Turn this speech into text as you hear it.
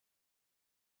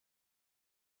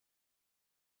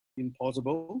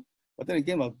impossible. But then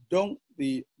again, well, don't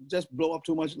just blow up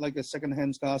too much like a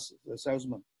second-hand car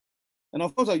salesman. And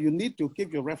of course, you need to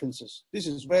give your references. This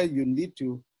is where you need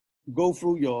to go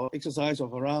through your exercise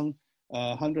of around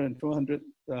 100 and 200,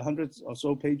 hundreds or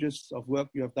so pages of work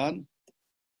you have done.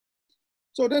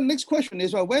 So then next question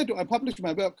is, well, where do I publish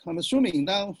my work? I'm assuming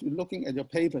now you're looking at your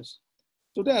papers.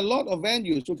 So there are a lot of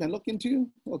venues you can look into,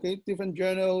 okay, different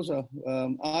journals,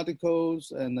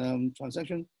 articles, and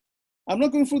transactions. I'm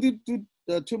not going through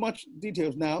too much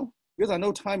details now because I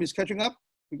know time is catching up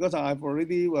because I've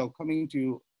already, coming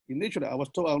to, initially I was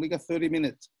told I only got 30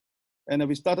 minutes and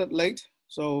we started late.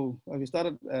 So we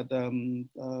started at 10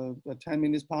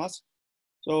 minutes past.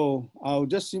 So I'll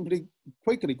just simply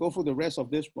quickly go through the rest of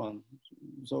this one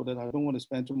so that I don't want to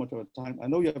spend too much of time. I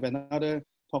know you have another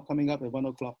talk coming up at 1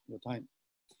 o'clock your time.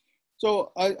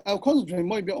 So I'll concentrate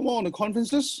more on the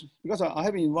conferences because I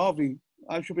have been involved in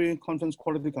IEEE Conference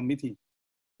Quality Committee.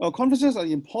 Conferences are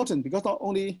important because not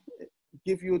only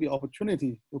give you the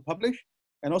opportunity to publish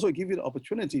and also give you the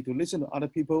opportunity to listen to other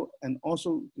people and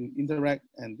also to interact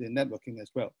and the networking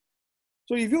as well.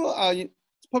 So if you are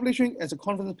publishing as a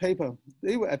conference paper,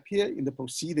 they will appear in the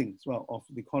proceedings of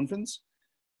the conference.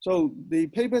 So the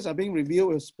papers are being reviewed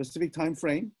with a specific time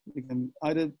frame. It can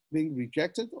either being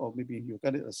rejected or maybe you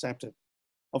got it accepted.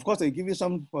 Of course, they give you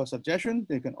some suggestion.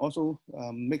 They can also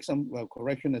make some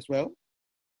correction as well.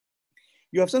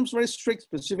 You have some very strict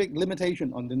specific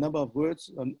limitation on the number of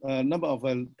words, number of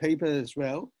papers as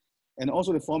well, and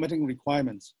also the formatting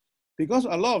requirements. Because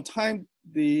a lot of time,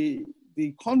 the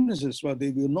conferences,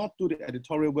 they will not do the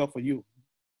editorial work for you.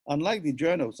 Unlike the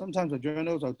journals, sometimes the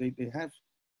journals,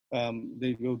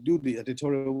 they will do the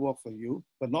editorial work for you,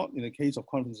 but not in the case of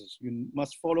conferences. You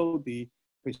must follow the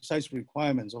precise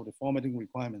requirements of the formatting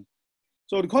requirement.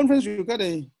 So the conference, you got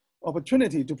an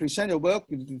opportunity to present your work,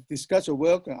 to discuss your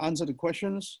work, and answer the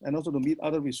questions, and also to meet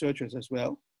other researchers as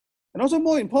well. And also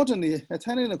more importantly,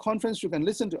 attending a conference, you can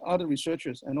listen to other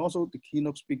researchers and also the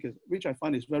keynote speakers, which I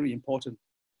find is very important.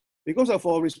 Because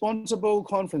for a responsible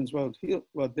conference,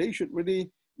 they should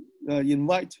really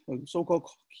invite so-called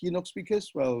keynote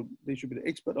speakers. They should be the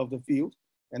expert of the field,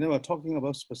 and they were talking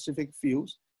about specific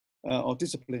fields or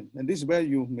discipline. And this is where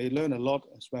you may learn a lot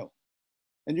as well.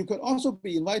 And you could also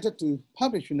be invited to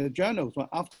publish in the journals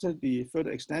after the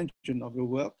further extension of your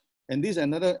work. And this is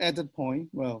another added point.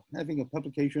 Having a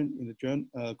publication in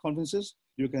the conferences,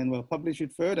 you can publish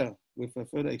it further with a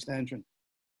further extension.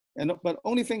 But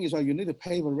only thing is you need to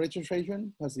pay for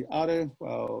registration, plus the other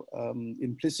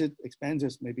implicit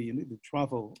expenses, maybe you need to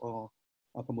travel or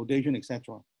accommodation,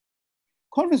 etc.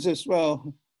 Conferences,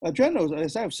 journals,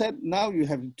 as I've said, now you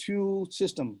have two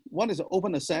systems. One is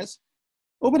open access.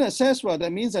 Open access,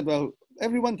 that means that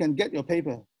everyone can get your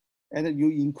paper, and then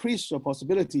you increase your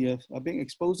possibility of being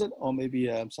exposed or maybe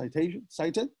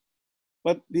cited.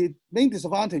 But the main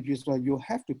disadvantage is you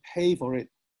have to pay for it.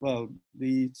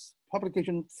 The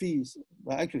publication fees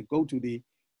actually go to the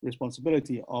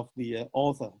responsibility of the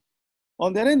author.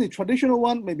 On the other hand, the traditional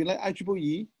one, maybe like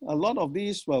IEEE, a lot of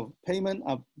these payment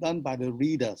are done by the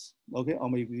readers, okay, or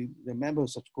maybe the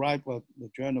members subscribe to the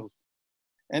journal.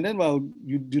 And then,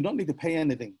 you do not need to pay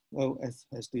anything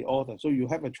as the author. So you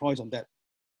have a choice on that.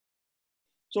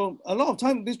 So a lot of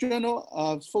time, this journal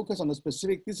focus on a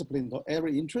specific discipline or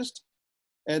area interest.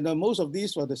 And most of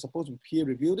these, they're supposed to be peer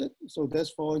reviewed. So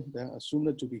therefore, they're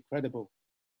assumed to be credible.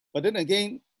 But then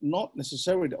again, not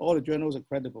necessarily all the journals are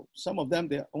credible. Some of them,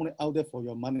 they're only out there for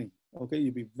your money. Okay,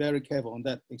 you be very careful on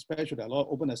that, especially a lot of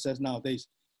open access nowadays.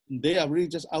 They are really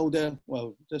just out there,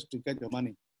 just to get your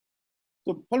money.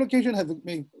 So publication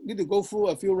need to go through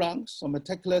a few rounds, some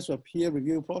meticulous peer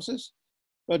review process.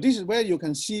 But this is where you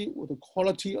can see the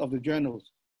quality of the journals.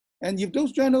 And if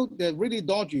those journals, they're really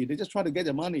dodgy, they just try to get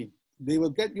your money, they will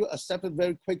get you accepted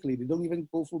very quickly. They don't even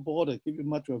go through border, give you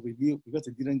much of a review because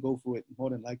they didn't go through it,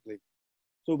 more than likely.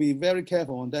 So be very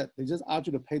careful on that. They just ask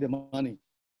you to pay the money.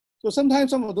 So sometimes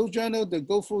some of those journals, they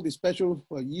go through the special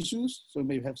issues. So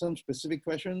maybe have some specific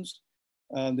questions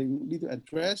they need to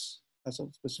address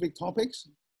some specific topics.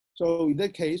 So in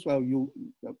that case,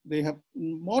 they have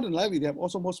more than likely, they have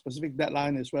also more specific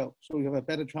deadline as well. So you have a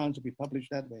better chance to be published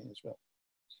that way as well.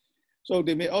 So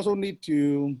they may also need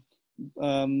to,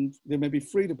 they may be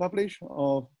free to publish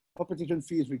or publication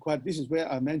fee is required. This is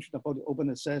where I mentioned about the open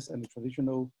access and the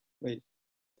traditional way.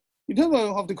 In terms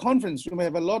of the conference, you may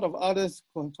have a lot of other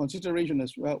consideration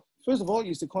as well. First of all,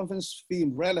 is the conference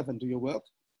theme relevant to your work?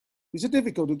 Is it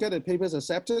difficult to get the papers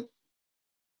accepted?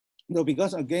 No,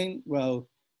 because again,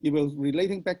 it will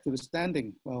relating back to the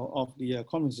standing of the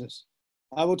conferences.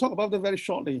 I will talk about that very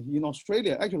shortly. In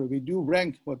Australia, actually, we do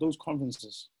rank for those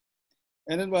conferences.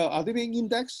 And then, well, are they being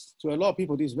indexed? To a lot of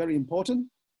people, this is very important.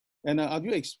 And are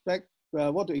you expect,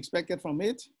 what to expect get from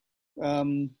it?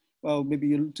 Well, maybe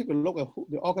you take a look at who,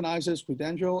 the organizers'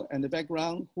 credential and the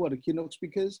background, who are the keynote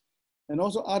speakers, and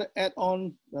also other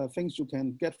add-on things you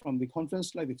can get from the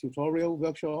conference, like the tutorial,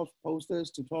 workshops, posters,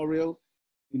 tutorial,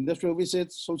 industrial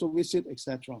visits, social visit,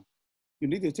 etc. You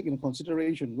need to take into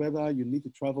consideration whether you need to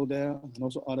travel there and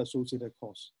also other associated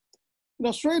costs. In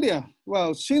Australia,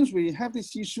 well, since we have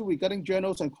this issue regarding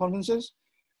journals and conferences,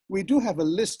 we do have a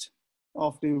list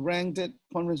of the ranked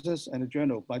conferences and the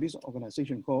journal by this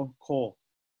organization called CORE.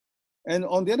 And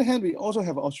on the other hand, we also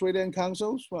have Australian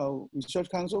councils, well, research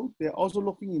council. They're also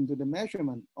looking into the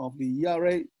measurement of the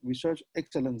ERA research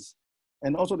excellence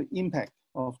and also the impact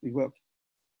of the work.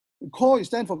 The CORE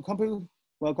stands for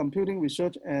Computing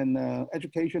Research and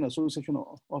Education Association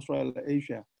of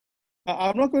Australasia.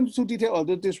 I'm not going to detail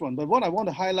on this one, but what I want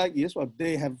to highlight is what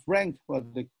they have ranked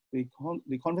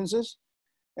the conferences,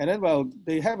 and then well,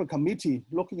 they have a committee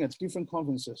looking at different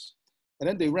conferences. And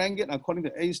then they rank it according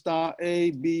to A star, A,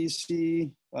 B,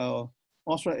 C,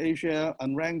 Australasia,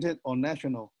 unranked or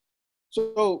national.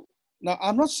 So now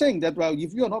I'm not saying that, well,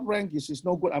 if you are not ranked, it's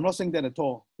no good. I'm not saying that at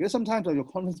all. Because sometimes your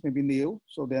conference may be new,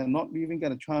 so they're not even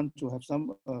get a chance to have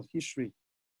some history.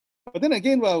 But then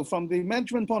again, well, from the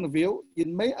management point of view, it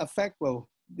may affect, well,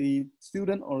 the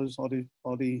student or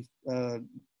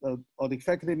the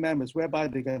faculty members, whereby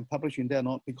they can publish in there or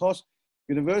not, because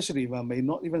university may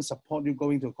not even support you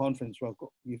going to a conference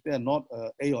if they're not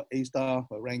A or A star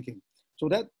ranking. So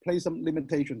that plays some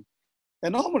limitation.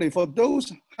 And normally for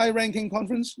those high ranking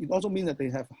conference, it also means that they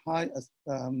have high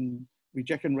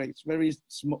rejection rates,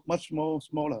 much more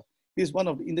smaller. This is one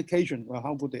of the indications of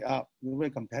how good they are. They're very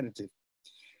competitive.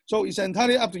 So it's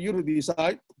entirely up to you to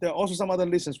decide. There are also some other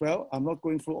lists as well. I'm not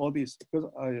going through all these because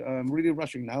I'm really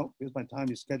rushing now because my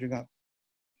time is catching up.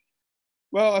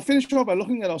 Well, I finished off by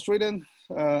looking at Australian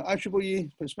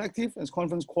IEEE perspective as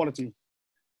conference quality.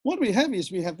 What we have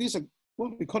is we have this,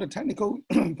 what we call a technical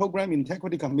program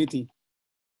integrity committee.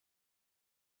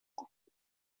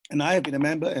 And I have been a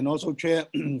member and also chair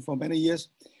for many years.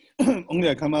 Only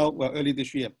I come out early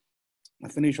this year. I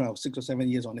finished 6 or 7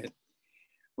 years on it.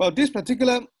 Well, this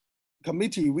particular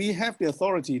committee, we have the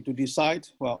authority to decide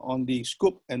on the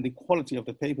scope and the quality of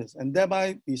the papers, and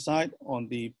thereby decide on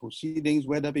the proceedings,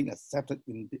 whether being accepted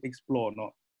in the Explore or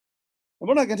not. And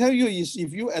what I can tell you is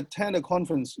if you attend a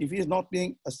conference, if it's not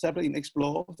being accepted in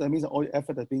Explore, that means all your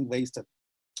effort is being wasted.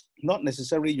 Not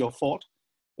necessarily your fault,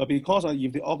 but because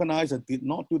if the organizer did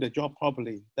not do the job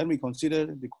properly, then we consider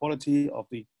the quality of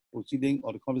the proceeding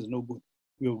or the conference is no good.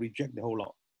 We'll reject the whole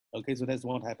lot. Okay, so that's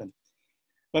what happened.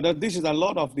 But this is a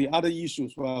lot of the other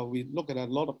issues where we look at a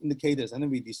lot of indicators and then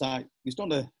we decide. It's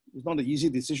not an easy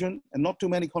decision, and not too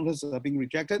many conferences are being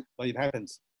rejected, but it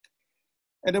happens.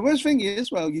 And the worst thing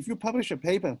is, well, if you publish a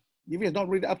paper, if it's not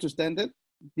really up to standard,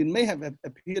 it may have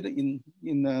appeared in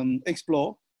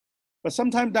Explore, but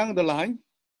sometime down the line,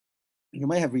 you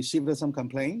may have received some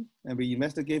complaint, and we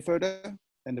investigate further,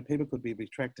 and the paper could be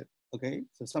retracted. Okay,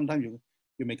 so sometimes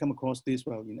you may come across this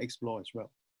in Explore as well.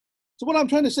 So what I'm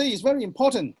trying to say is very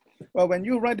important. When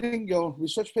you're writing your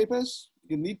research papers,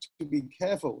 you need to be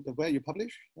careful where you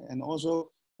publish, and also,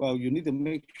 you need to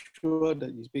make sure that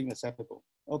it's being acceptable.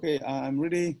 Okay, I'm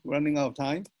really running out of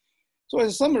time. So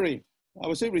as a summary, I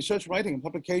would say research writing and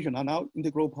publication are now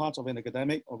integral parts of an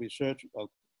academic or research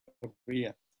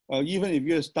career. Even if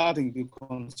you're starting to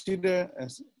consider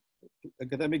as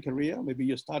academic career, maybe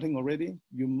you're starting already,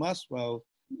 you must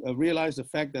realize the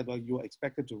fact that you are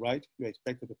expected to write, you're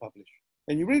expected to publish.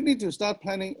 And you really need to start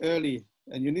planning early,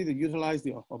 and you need to utilize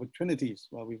the opportunities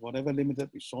with whatever limited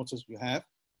resources you have.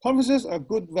 Conferences are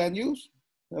good venues,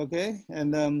 okay?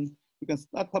 And you can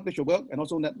start publish your work and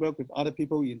also network with other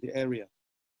people in the area.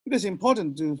 It is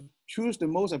important to choose the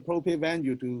most appropriate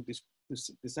venue to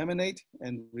disseminate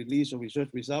and release your research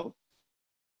result.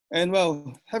 And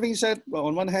having said,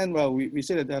 on one hand, we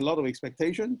say that there are a lot of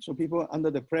expectations. So people are under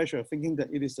the pressure thinking that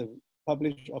it is a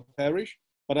publish or perish.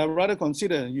 But I rather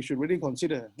consider, you should really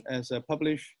consider as a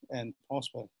publish and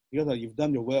prosper, because you've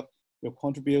done your work, you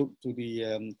contribute to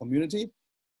the community.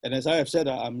 And as I have said,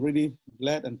 I'm really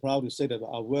glad and proud to say that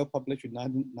our work published in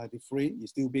 1993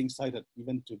 is still being cited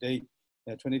even today,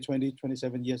 2020,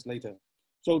 27 years later.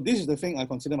 So this is the thing I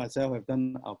consider myself have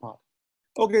done our part.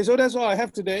 Okay, so that's all I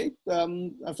have today.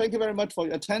 Thank you very much for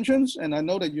your attention. And I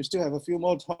know that you still have a few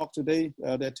more talks today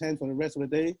to attend for the rest of the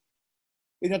day.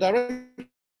 In your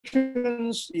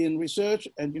directions in research,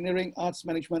 engineering, arts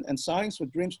management, and science for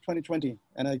Dreams 2020.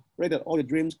 And I pray that all your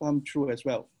dreams come true as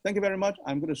well. Thank you very much.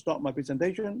 I'm going to stop my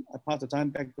presentation. I pass the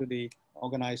time back to the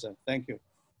organizer. Thank you.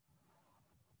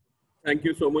 Thank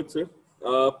you so much, sir.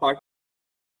 Part